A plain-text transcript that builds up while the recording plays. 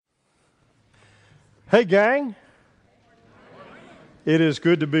Hey, gang. It is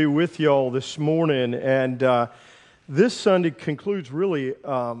good to be with y'all this morning. And this Sunday concludes really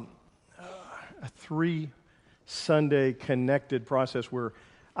a 3-Sunday connected process where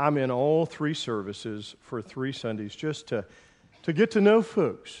I'm in all 3 services for 3 Sundays just to get to know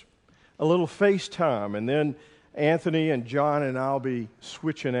folks. A little FaceTime, and then Anthony and John and I'll be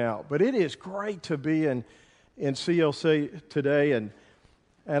switching out. But it is great to be in CLC today, and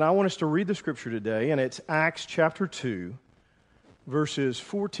I want us to read the scripture today, and it's Acts chapter 2, verses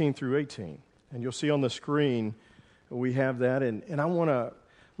 14 through 18. And you'll see on the screen we have that, and I want to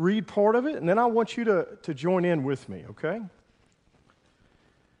read part of it, and then I want you to join in with me, okay?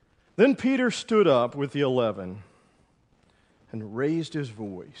 Then Peter stood up with the 11 and raised his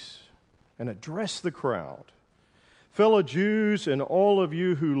voice and addressed the crowd. Fellow Jews and all of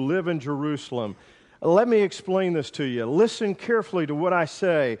you who live in Jerusalem, let me explain this to you. Listen carefully to what I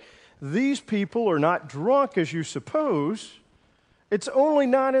say. These people are not drunk as you suppose. It's only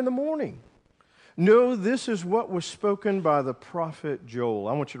 9 a.m. No, this is what was spoken by the prophet Joel.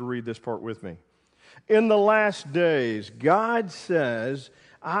 I want you to read this part with me. In the last days, God says,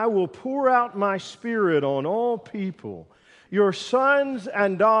 I will pour out my spirit on all people. Your sons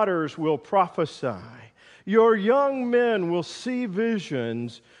and daughters will prophesy. Your young men will see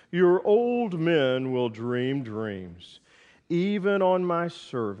visions. Your old men will dream dreams. Even on my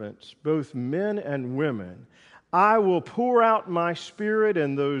servants, both men and women, I will pour out my spirit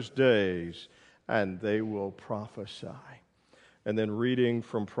in those days, and they will prophesy. And then reading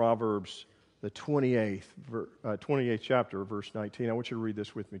from Proverbs, the 28th chapter, verse 19. I want you to read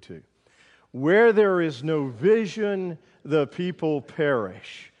this with me too. Where there is no vision, the people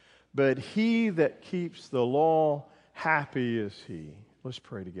perish, but he that keeps the law, happy is he. Let's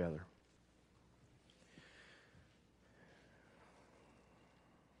pray together.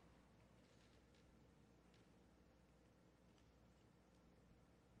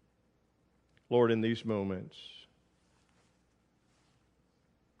 Lord, in these moments,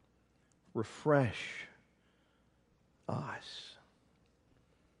 refresh us,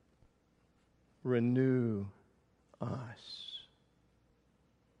 renew us,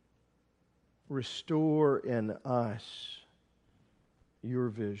 restore in us your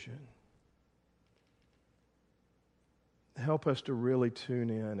vision. Help us to really tune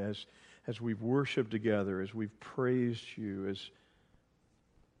in as we've worshiped together, as we've praised you,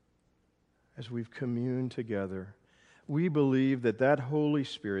 as we've communed together. We believe that Holy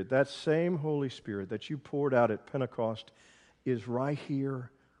Spirit, that same Holy Spirit that you poured out at Pentecost, is right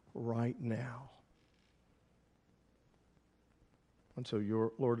here, right now. And so,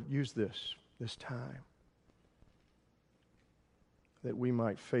 Lord, use this time, that we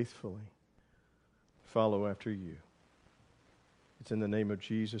might faithfully follow after you. It's in the name of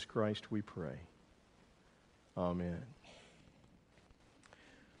Jesus Christ we pray. Amen.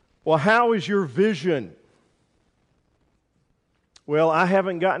 Well, how is your vision? Well, I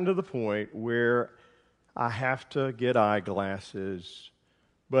haven't gotten to the point where I have to get eyeglasses,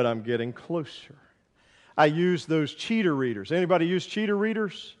 but I'm getting closer. I use those cheetah readers. Anybody use cheetah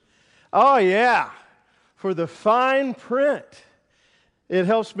readers? Oh, yeah, for the fine print. It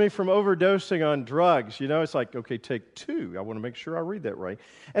helps me from overdosing on drugs. You know, it's like, okay, take 2. I want to make sure I read that right.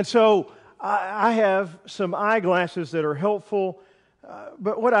 And so I have some eyeglasses that are helpful,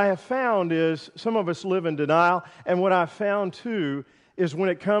 but what I have found is some of us live in denial, and what I've found too is when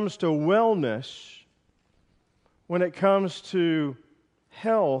it comes to wellness, when it comes to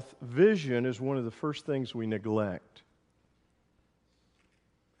health, vision is one of the first things we neglect.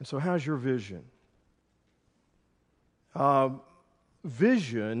 And so how's your vision?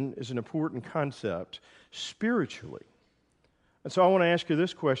 Vision is an important concept spiritually. And so I want to ask you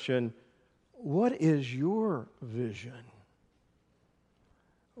this question. What is your vision?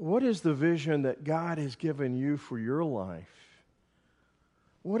 What is the vision that God has given you for your life?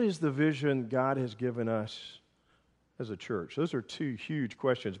 What is the vision God has given us as a church? Those are 2 huge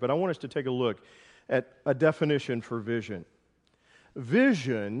questions, but I want us to take a look at a definition for vision.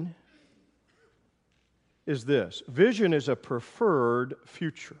 Vision is this. Vision is a preferred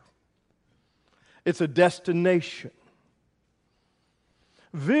future. It's a destination.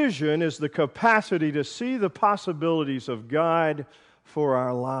 Vision is the capacity to see the possibilities of God for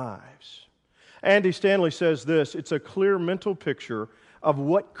our lives. Andy Stanley says this, it's a clear mental picture of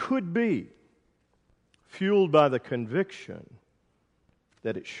what could be, fueled by the conviction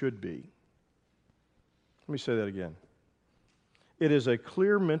that it should be. Let me say that again. It is a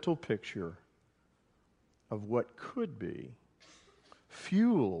clear mental picture of what could be,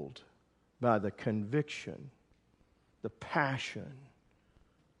 fueled by the conviction, the passion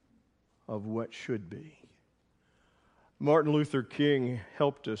of what should be. Martin Luther King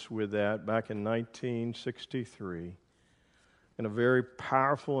helped us with that back in 1963 in a very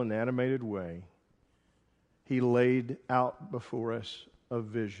powerful and animated way. He laid out before us a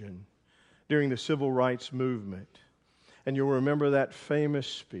vision during the civil rights movement. And you'll remember that famous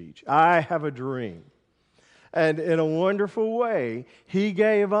speech, "I have a dream." And in a wonderful way, he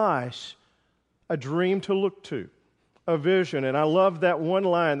gave us a dream to look to, a vision. And I love that one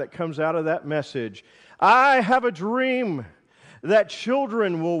line that comes out of that message. "I have a dream that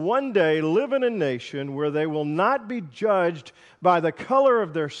children will one day live in a nation where they will not be judged by the color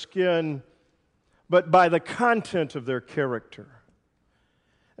of their skin, but by the content of their character."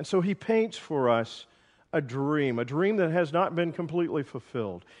 And so he paints for us a dream that has not been completely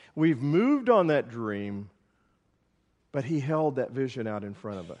fulfilled. We've moved on that dream, but he held that vision out in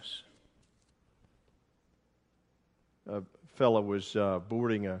front of us. A fellow was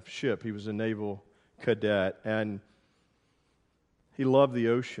boarding a ship. He was a naval cadet, and he loved the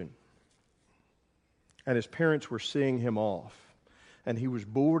ocean. And his parents were seeing him off, and he was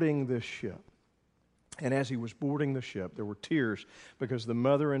boarding this ship. And as he was boarding the ship, there were tears because the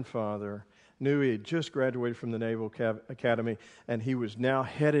mother and father knew he had just graduated from the Naval Academy, and he was now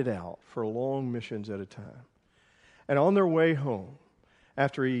headed out for long missions at a time. And on their way home,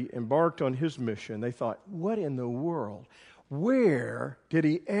 after he embarked on his mission, they thought, what in the world? Where did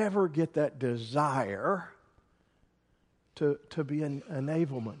he ever get that desire to be a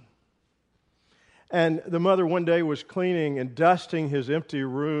navalman? And the mother one day was cleaning and dusting his empty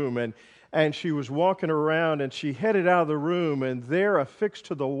room, and she was walking around, and she headed out of the room, and there, affixed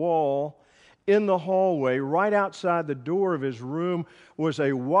to the wall in the hallway, right outside the door of his room, was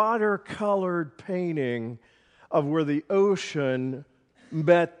a watercolored painting of where the ocean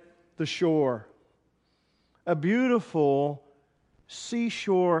met the shore. A beautiful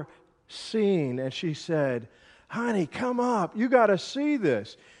seashore scene. And she said, "Honey, come up. You got to see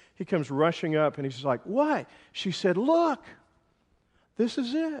this." He comes rushing up, and he's like, "What?" She said, "Look, this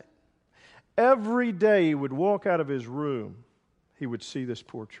is it." Every day he would walk out of his room, he would see this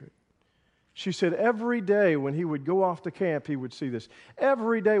portrait. She said every day when he would go off to camp, he would see this.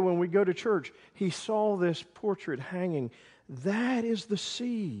 Every day when we go to church, he saw this portrait hanging. That is the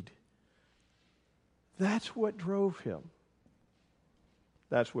seed. That's what drove him.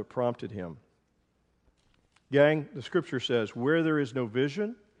 That's what prompted him. Gang, the scripture says, where there is no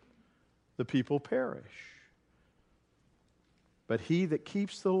vision, the people perish. But he that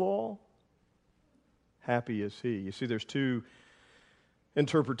keeps the law, happy is he. You see, there's two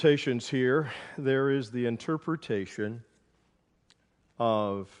interpretations here. There is the interpretation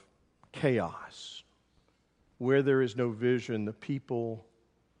of chaos. Where there is no vision, the people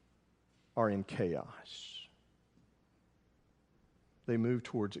are in chaos. They move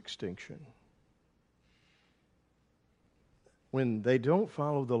towards extinction. When they don't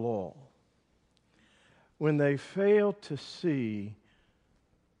follow the law, when they fail to see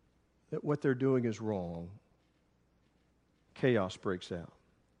that what they're doing is wrong, chaos breaks out.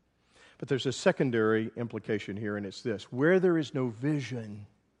 But there's a secondary implication here, and it's this. Where there is no vision,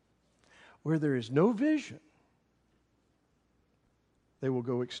 they will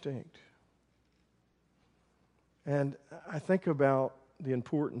go extinct. And I think about the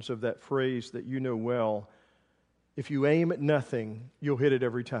importance of that phrase that you know well. If you aim at nothing, you'll hit it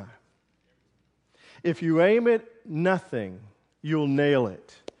every time. If you aim at nothing, you'll nail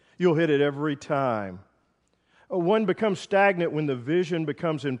it. You'll hit it every time. One becomes stagnant when the vision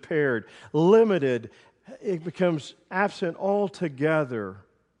becomes impaired, limited. It becomes absent altogether.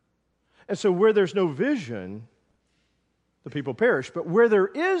 And so where there's no vision, the people perish. But where there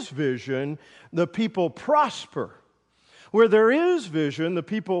is vision, the people prosper. Where there is vision, the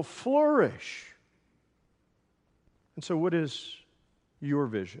people flourish. And so what is your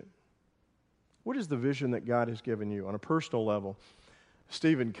vision? What is the vision that God has given you on a personal level?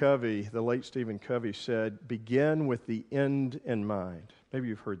 Stephen Covey, the late Stephen Covey said, begin with the end in mind. Maybe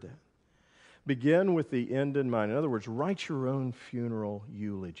you've heard that. Begin with the end in mind. In other words, write your own funeral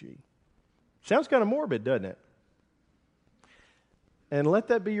eulogy. Sounds kind of morbid, doesn't it? And let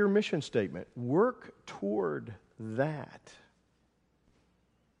that be your mission statement. Work toward that.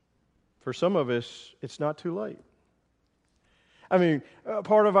 For some of us, it's not too late. I mean,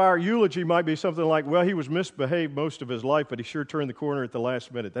 part of our eulogy might be something like, well, he was misbehaved most of his life, but he sure turned the corner at the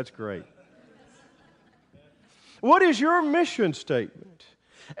last minute. That's great. What is your mission statement?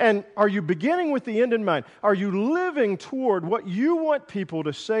 And are you beginning with the end in mind? Are you living toward what you want people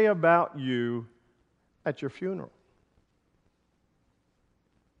to say about you at your funeral?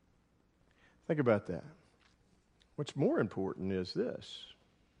 Think about that. What's more important is this.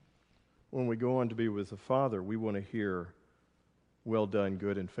 when we go on to be with the Father, we want to hear, "Well done,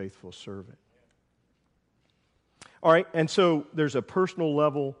 good and faithful servant." All right, and so there's a personal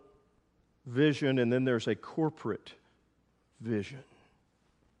level vision, and then there's a corporate vision.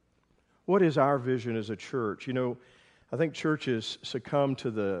 What is our vision as a church? You know, I think churches succumb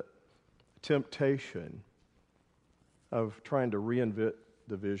to the temptation of trying to reinvent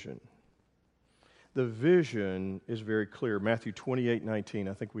the vision. The vision is very clear. Matthew 28:19,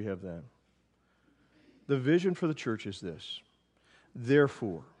 I think we have that. The vision for the church is this: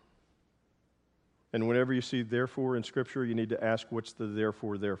 therefore. And whenever you see therefore in Scripture, you need to ask, what's the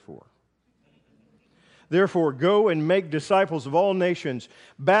therefore? Therefore, go and make disciples of all nations,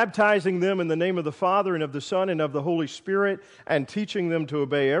 baptizing them in the name of the Father and of the Son and of the Holy Spirit, and teaching them to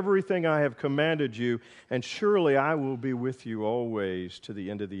obey everything I have commanded you, and surely I will be with you always to the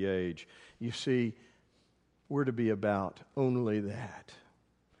end of the age. You see, we're to be about only that.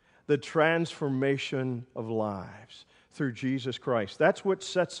 The transformation of lives through Jesus Christ. That's what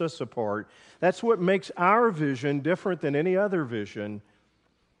sets us apart. That's what makes our vision different than any other vision,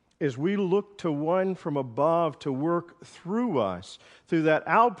 is we look to one from above to work through us, through that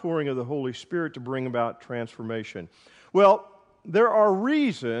outpouring of the Holy Spirit, to bring about transformation. Well, there are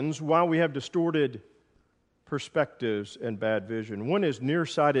reasons why we have distorted perspectives and bad vision. One is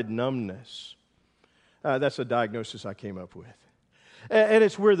nearsighted numbness. That's a diagnosis I came up with. And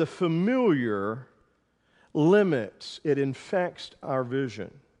it's where the familiar limits, it infects our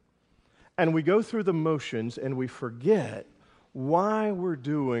vision. And we go through the motions and we forget why we're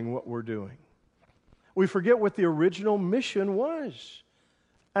doing what we're doing. We forget what the original mission was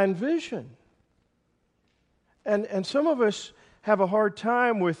and vision. And some of us have a hard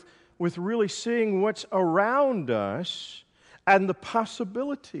time with really seeing what's around us and the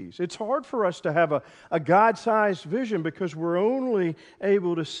possibilities. It's hard for us to have a God-sized vision because we're only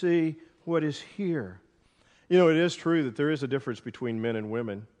able to see what is here. You know, it is true that there is a difference between men and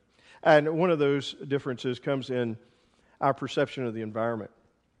women. And one of those differences comes in our perception of the environment.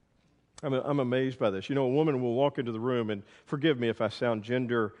 I'm amazed by this. You know, a woman will walk into the room, and forgive me if I sound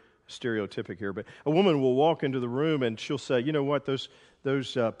gender stereotypic here, but a woman will walk into the room and she'll say, "You know what, those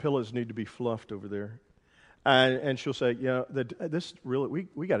pillows need to be fluffed over there." And she'll say, this really,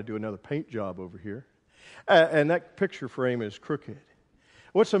 we got to do another paint job over here. And that picture frame is crooked.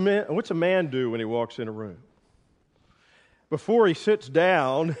 What's a man do when he walks in a room? Before he sits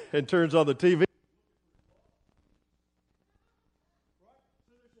down and turns on the TV,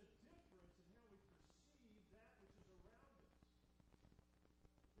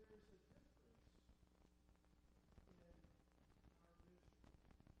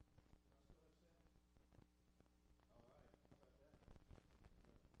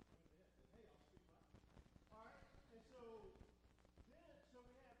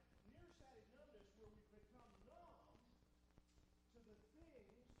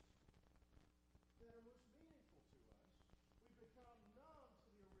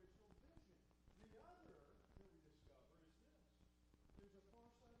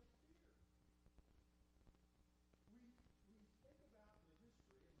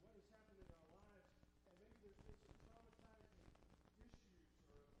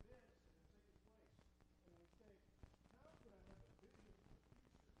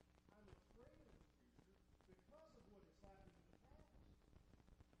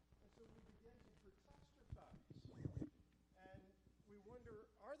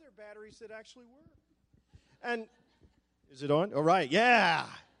 are there batteries that actually work? And is it on? All right, yeah.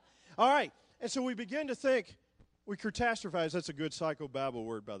 All right. And so we begin to think, we catastrophize. That's a good psychobabble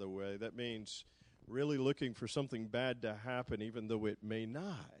word, by the way. That means really looking for something bad to happen, even though it may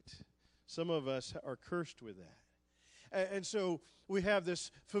not. Some of us are cursed with that. And so we have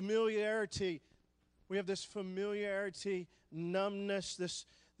this familiarity. We have this familiarity, numbness,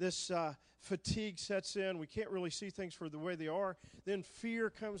 this fatigue sets in. We can't really see things for the way they are. Then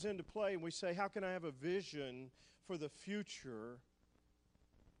fear comes into play, and we say, how can I have a vision for the future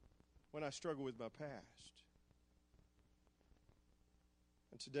when I struggle with my past?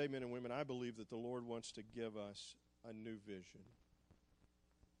 And today, men and women, I believe that the Lord wants to give us a new vision,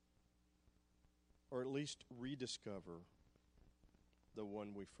 or at least rediscover the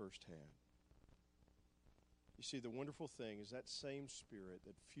one we first had. You see, the wonderful thing is that same Spirit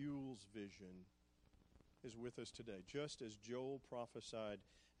that fuels vision is with us today, just as Joel prophesied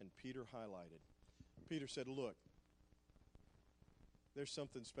and Peter highlighted. Peter said, look, there's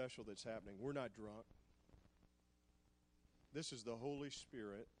something special that's happening. We're not drunk. This is the Holy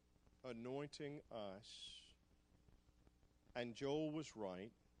Spirit anointing us. And Joel was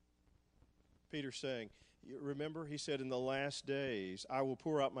right. Peter saying, You remember, he said, in the last days, I will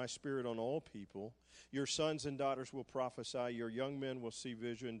pour out my Spirit on all people. Your sons and daughters will prophesy. Your young men will see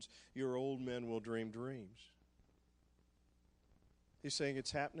visions. Your old men will dream dreams. He's saying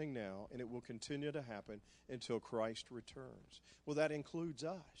it's happening now, and it will continue to happen until Christ returns. Well, that includes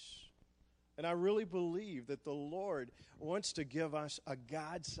us. And I really believe that the Lord wants to give us a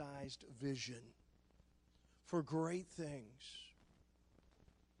God-sized vision for great things.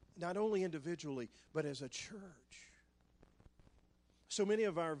 Not only individually, but as a church. So much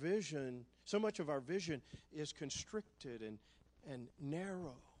of our vision is constricted and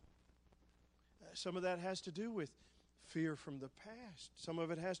narrow. Some of that has to do with fear from the past. Some of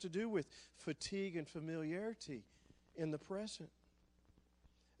it has to do with fatigue and familiarity in the present.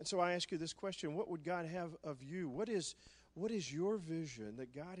 And so I ask you this question: what would God have of you? What is your vision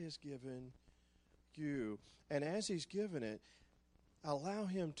that God has given you? And as He's given it, allow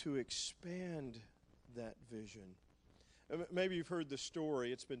Him to expand that vision. Maybe you've heard the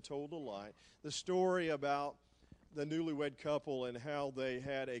story, it's been told a lot, the story about the newlywed couple and how they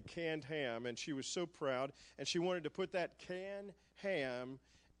had a canned ham, and she was so proud, and she wanted to put that canned ham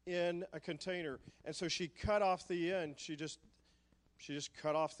in a container. And so she cut off the end. She just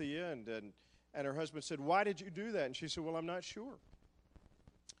cut off the end. And her husband said, "Why did you do that?" And she said, "Well, I'm not sure."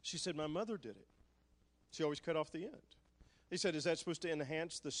 She said, "My mother did it. She always cut off the end." He said, "Is that supposed to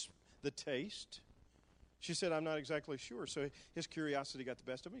enhance the taste?" She said, "I'm not exactly sure." So his curiosity got the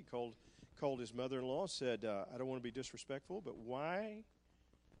best of him. He called his mother-in-law and said, "I don't want to be disrespectful, but why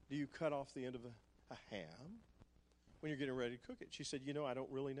do you cut off the end of a ham when you're getting ready to cook it?" She said, "I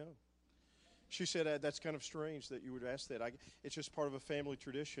don't really know." She said, "That's kind of strange that you would ask that. It's just part of a family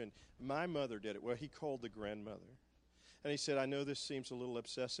tradition. My mother did it." Well, he called the grandmother. And he said, "I know this seems a little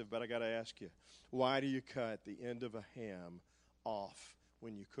obsessive, but I got to ask you, why do you cut the end of a ham off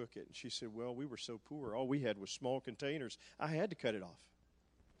when you cook it?" And she said, "Well, we were so poor. All we had was small containers. I had to cut it off."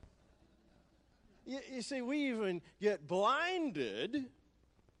 You see, we even get blinded.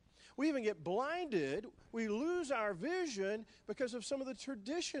 We lose our vision because of some of the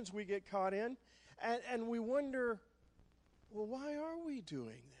traditions we get caught in. And we wonder, well, why are we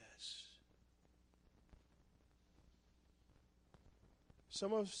doing this?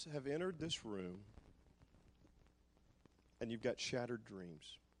 Some of us have entered this room, and you've got shattered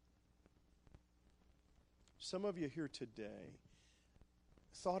dreams. Some of you here today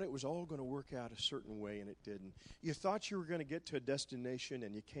thought it was all going to work out a certain way, and it didn't. You thought you were going to get to a destination,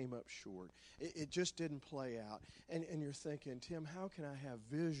 and you came up short. It just didn't play out. And you're thinking, "Tim, how can I have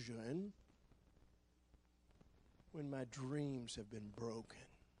vision when my dreams have been broken?"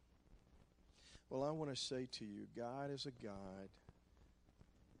 Well, I want to say to you, God is a God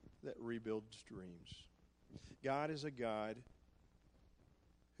that rebuilds dreams. God is a God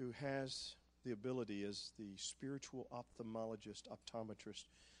who has the ability, as the spiritual optometrist,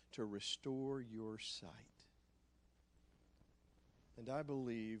 to restore your sight. And I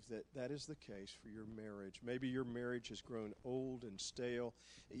believe that is the case for your marriage. Maybe your marriage has grown old and stale.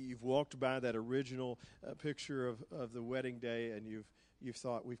 You've walked by that original picture of the wedding day, and you've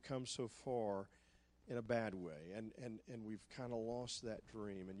thought, we've come so far in a bad way, and we've kind of lost that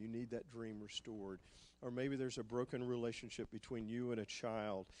dream, and you need that dream restored. Or maybe there's a broken relationship between you and a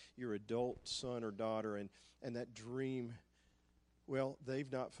child, your adult son or daughter, and that dream, well, they've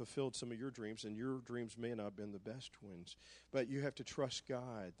not fulfilled some of your dreams, and your dreams may not have been the best ones. But you have to trust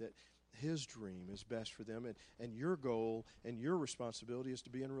God that His dream is best for them, and your goal and your responsibility is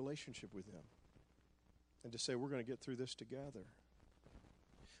to be in relationship with them and to say, we're going to get through this together.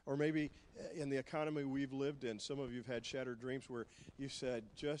 Or maybe in the economy we've lived in, some of you have had shattered dreams where you said,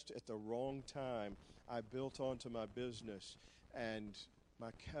 just at the wrong time, I built onto my business and my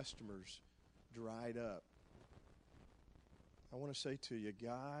customers dried up. I want to say to you,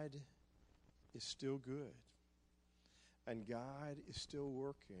 God is still good. And God is still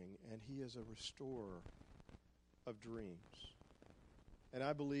working, and He is a restorer of dreams. And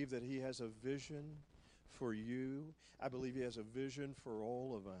I believe that He has a vision for you. I believe He has a vision for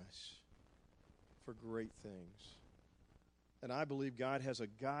all of us for great things. And I believe God has a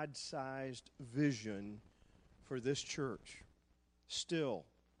God-sized vision for this church still.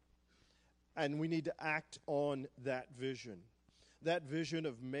 And we need to act on that vision. That vision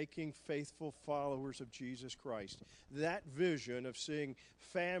of making faithful followers of Jesus Christ. That vision of seeing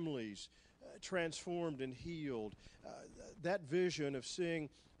families transformed and healed. That vision of seeing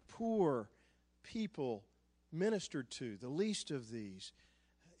poor people ministered to, the least of these.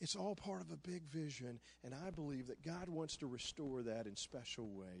 It's all part of a big vision, and I believe that God wants to restore that in special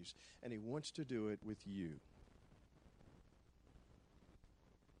ways, and He wants to do it with you.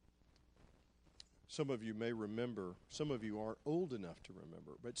 Some of you may remember, some of you aren't old enough to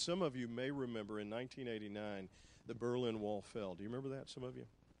remember, but some of you may remember in 1989 the Berlin Wall fell. Do you remember that, some of you?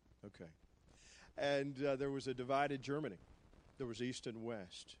 Okay. And there was a divided Germany. There was East and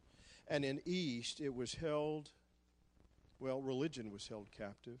West. And in East, it was held, well, religion was held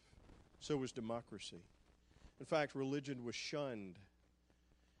captive. So was democracy. In fact, religion was shunned.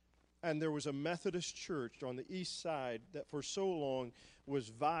 And there was a Methodist church on the east side that for so long was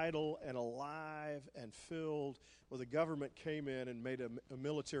vital and alive and filled. Well, the government came in and made a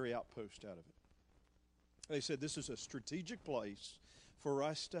military outpost out of it. They said, this is a strategic place for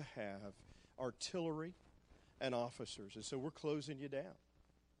us to have artillery and officers. And so we're closing you down.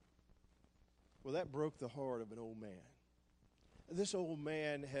 Well, that broke the heart of an old man. This old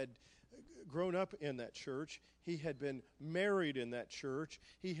man had grown up in that church. He had been married in that church.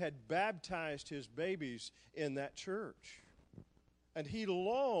 He had baptized his babies in that church. And he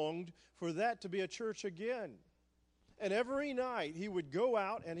longed for that to be a church again. And every night he would go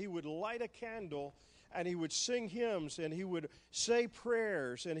out and he would light a candle and he would sing hymns and he would say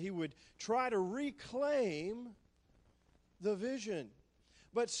prayers and he would try to reclaim the vision.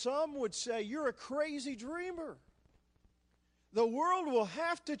 But some would say, you're a crazy dreamer. The world will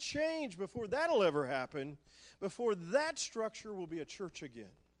have to change before that'll ever happen, before that structure will be a church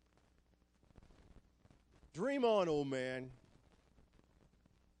again. Dream on, old man.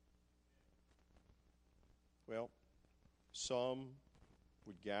 Well, some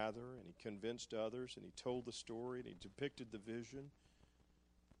would gather, and he convinced others, and he told the story, and he depicted the vision.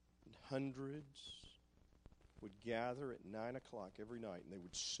 And hundreds would gather at 9 o'clock every night, and they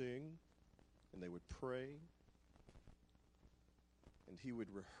would sing, and they would pray, and he would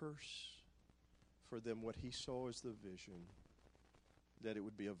rehearse for them what he saw as the vision, that it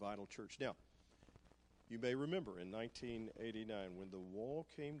would be a vital church. Now, you may remember in 1989 when the wall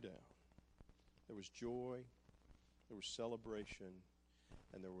came down, there was joy, there was celebration,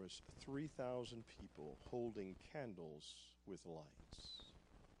 and there was 3,000 people holding candles with lights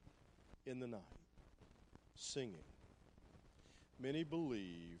in the night, singing. Many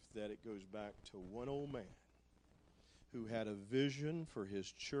believe that it goes back to one old man who had a vision for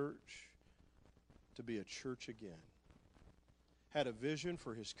his church to be a church again, had a vision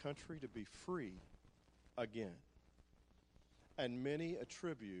for his country to be free again. And many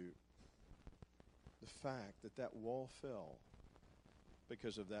attribute the fact that that wall fell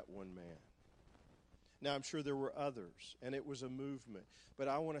because of that one man. Now, I'm sure there were others, and it was a movement. But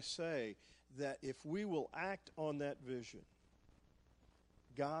I want to say that if we will act on that vision,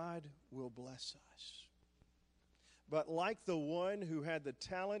 God will bless us. But like the one who had the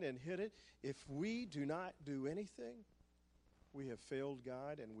talent and hid it, if we do not do anything, we have failed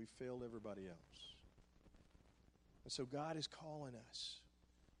God and we failed everybody else. And so God is calling us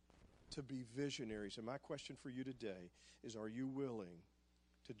to be visionaries. And my question for you today is, are you willing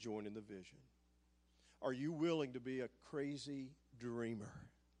to join in the vision? Are you willing to be a crazy dreamer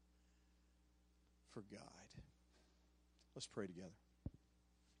for God? Let's pray together.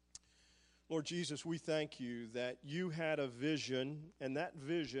 Lord Jesus, we thank you that you had a vision, and that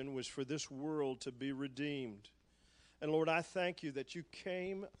vision was for this world to be redeemed. And Lord, I thank you that you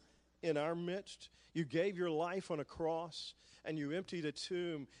came in our midst. You gave your life on a cross, and you emptied a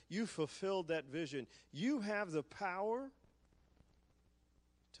tomb. You fulfilled that vision. You have the power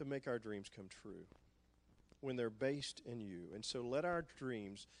to make our dreams come true when they're based in you. And so let our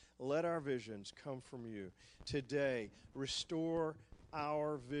dreams, let our visions come from you. Today, restore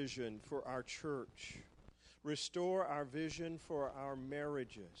our vision for our church. Restore our vision for our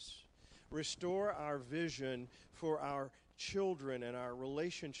marriages. Restore our vision for our children and our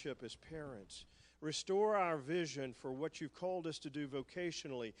relationship as parents. Restore our vision for what you've called us to do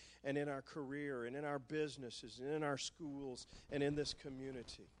vocationally and in our career and in our businesses and in our schools and in this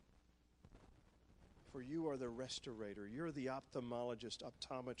community. For you are the restorator. You're the ophthalmologist,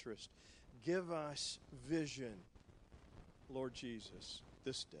 optometrist. Give us vision, Lord Jesus,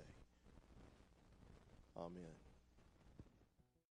 this day. Amen.